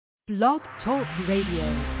Blog Talk Radio.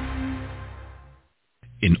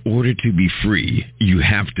 In order to be free, you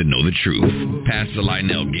have to know the truth. Pastor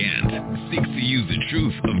Lionel Gant seeks to use the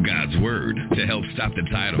truth of God's Word to help stop the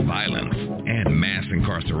tide of violence and mass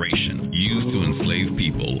incarceration used to enslave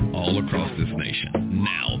people all across this nation.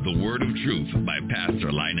 Now, the Word of Truth by Pastor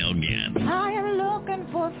Lionel Gant. I am looking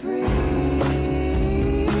for freedom,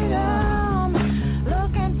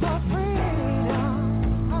 looking for freedom.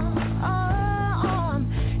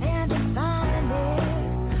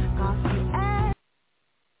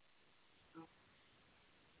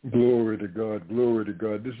 Glory to God, glory to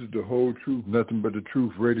God. This is the Whole Truth, Nothing But the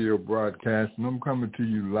Truth radio broadcast, and I'm coming to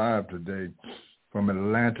you live today from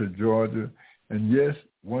Atlanta, Georgia. And yes,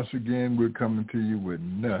 once again, we're coming to you with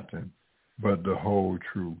nothing but the whole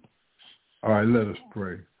truth. All right, let us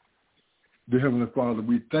pray. Dear Heavenly Father,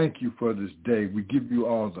 we thank you for this day. We give you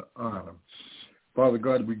all the honor. Father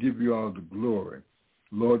God, we give you all the glory.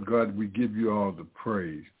 Lord God, we give you all the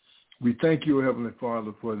praise. We thank you, Heavenly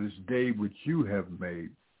Father, for this day which you have made.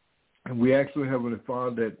 And we ask, Heavenly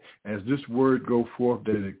Father, that as this word go forth,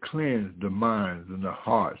 that it cleanse the minds and the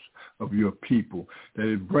hearts of your people, that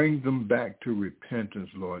it brings them back to repentance,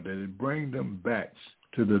 Lord, that it brings them back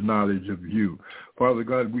to the knowledge of you. Father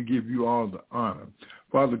God, we give you all the honor.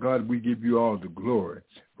 Father God, we give you all the glory.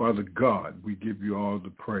 Father God, we give you all the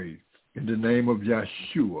praise. In the name of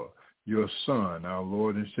Yeshua, your Son, our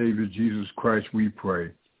Lord and Savior Jesus Christ, we pray.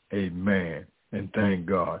 Amen. And thank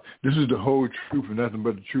God. This is the Whole Truth and Nothing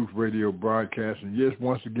But the Truth radio broadcast. And yes,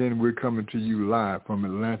 once again, we're coming to you live from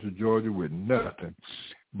Atlanta, Georgia with nothing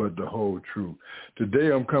but the whole truth. Today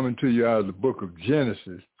I'm coming to you out of the book of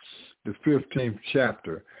Genesis, the 15th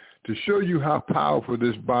chapter, to show you how powerful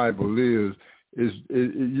this Bible is. It's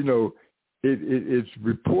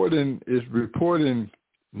reporting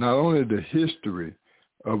not only the history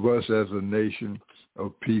of us as a nation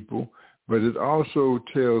of people, but it also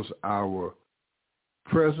tells our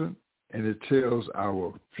present and it tells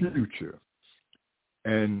our future.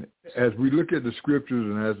 And as we look at the scriptures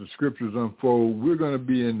and as the scriptures unfold, we're going to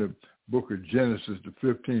be in the book of Genesis, the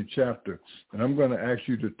 15th chapter. And I'm going to ask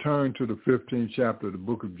you to turn to the 15th chapter of the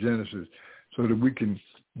book of Genesis so that we can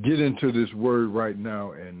get into this word right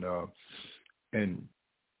now and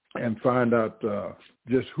find out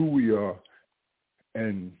just who we are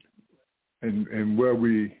and where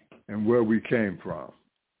we came from.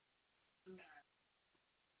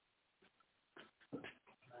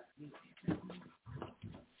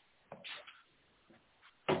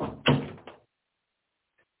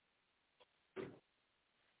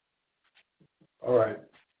 All right.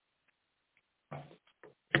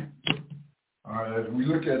 As we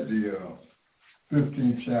look at the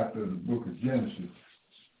 15th chapter of the book of Genesis,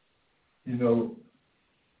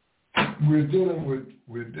 we're dealing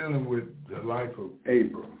with the life of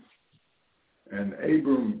Abram. And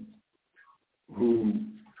Abram, who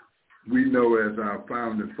we know as our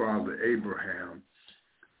founding father Abraham,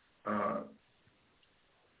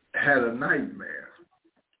 had a nightmare.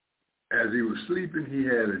 As he was sleeping, he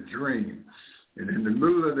had a dream. And in the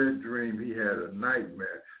middle of that dream, he had a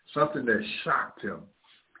nightmare, something that shocked him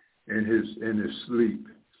in his sleep.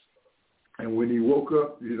 And when he woke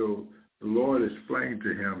up, the Lord explained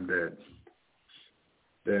to him that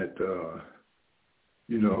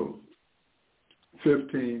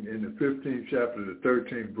 15 in the 15th chapter, the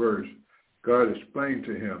 13th verse, God explained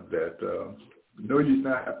to him that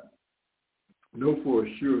know for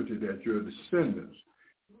a surety that your descendants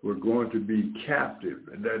were going to be captive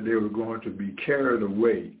and that they were going to be carried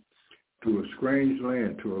away to a strange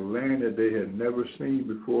land, to a land that they had never seen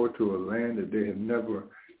before, to a land that they had never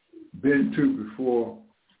been to before,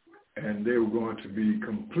 and they were going to be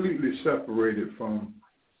completely separated from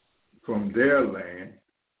their land,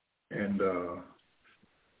 and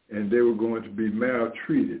they were going to be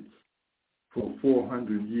maltreated for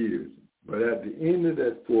 400 years. But at the end of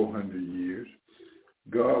that 400 years,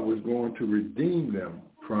 God was going to redeem them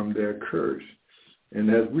from their curse. And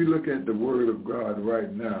as we look at the Word of God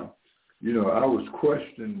right now, I was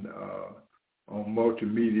questioned on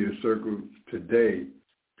multimedia circles today,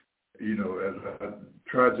 as I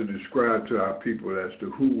tried to describe to our people as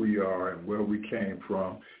to who we are and where we came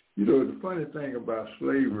from. The funny thing about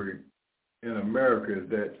slavery in America is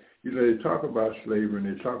that, they talk about slavery and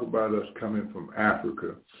they talk about us coming from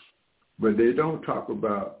Africa, but they don't talk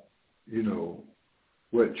about,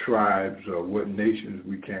 what tribes or what nations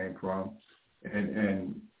we came from.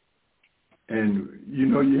 And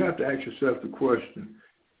you have to ask yourself the question,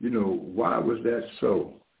 why was that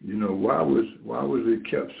so? Why was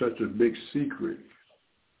it kept such a big secret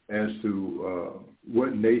as to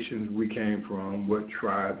what nations we came from, what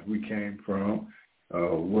tribes we came from,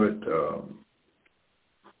 what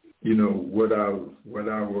our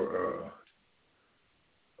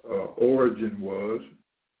origin was,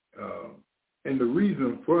 and the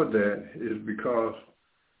reason for that is because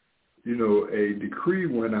a decree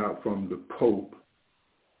went out from the Pope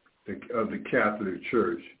of the Catholic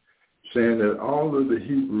Church saying that all of the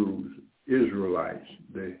Hebrews, Israelites,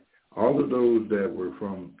 all of those that were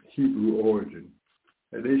from Hebrew origin,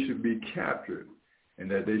 that they should be captured and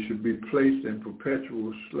that they should be placed in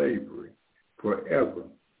perpetual slavery forever.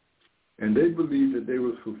 And they believed that they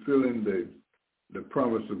was fulfilling the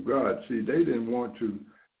promise of God. See, they didn't want to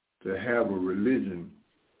have a religion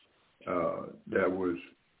that was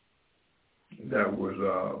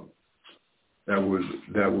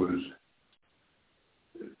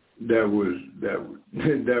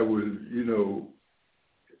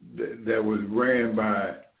ran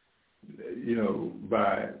by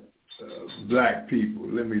black people.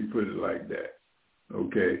 Let me put it like that.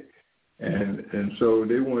 Okay, and so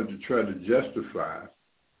they wanted to try to justify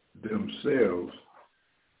themselves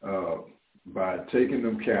by taking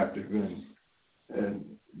them captive, and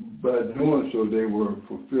by doing so they were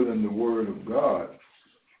fulfilling the word of God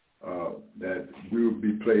that we would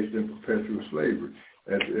be placed in perpetual slavery.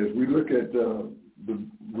 As we look at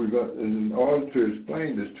in order to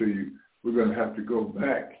explain this to you, we're going to have to go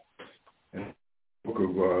back in the book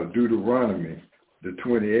of Deuteronomy, the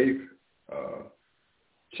 28th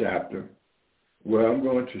chapter, where I'm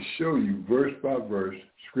going to show you verse by verse,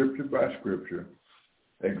 scripture by scripture,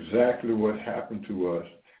 exactly what happened to us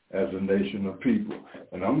as a nation of people.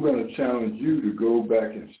 And I'm going to challenge you to go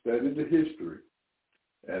back and study the history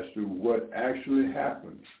as to what actually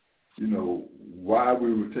happened, why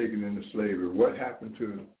we were taken into slavery, what happened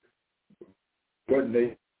to what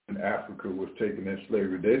nation in Africa was taken into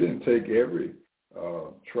slavery. They didn't take every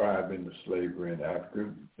tribe into slavery in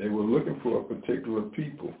Africa. They were looking for a particular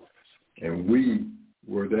people, and we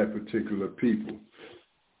were that particular people.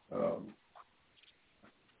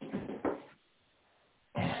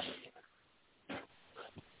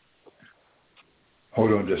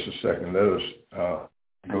 Hold on just a second. Let us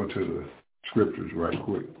go to the scriptures right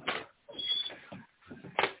quick.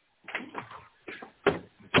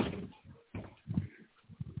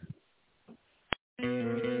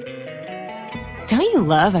 Don't you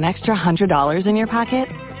love an extra $100 in your pocket?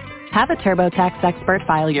 Have a TurboTax expert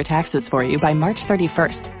file your taxes for you by March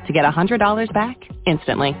 31st to get $100 back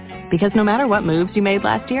instantly. Because no matter what moves you made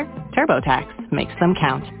last year, TurboTax makes them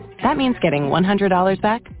count. That means getting $100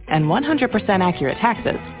 back and 100% accurate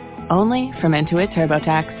taxes, only from Intuit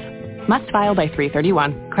TurboTax. Must file by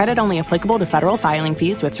 3/31. Credit only applicable to federal filing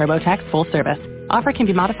fees with TurboTax full service. Offer can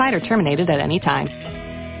be modified or terminated at any time.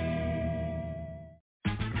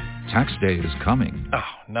 Tax day is coming.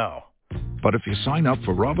 Oh, no. But if you sign up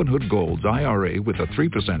for Robinhood Gold's IRA with a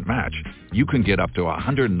 3% match, you can get up to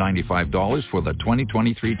 $195 for the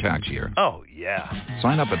 2023 tax year. Oh, yeah.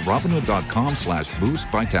 Sign up at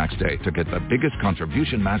Robinhood.com/boost by tax day to get the biggest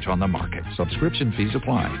contribution match on the market. Subscription fees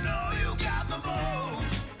apply.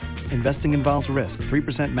 Investing involves risk.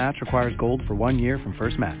 3% match requires gold for 1 year from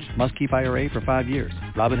first match. Must keep IRA for 5 years.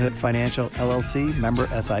 Robinhood Financial, LLC, member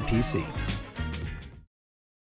SIPC.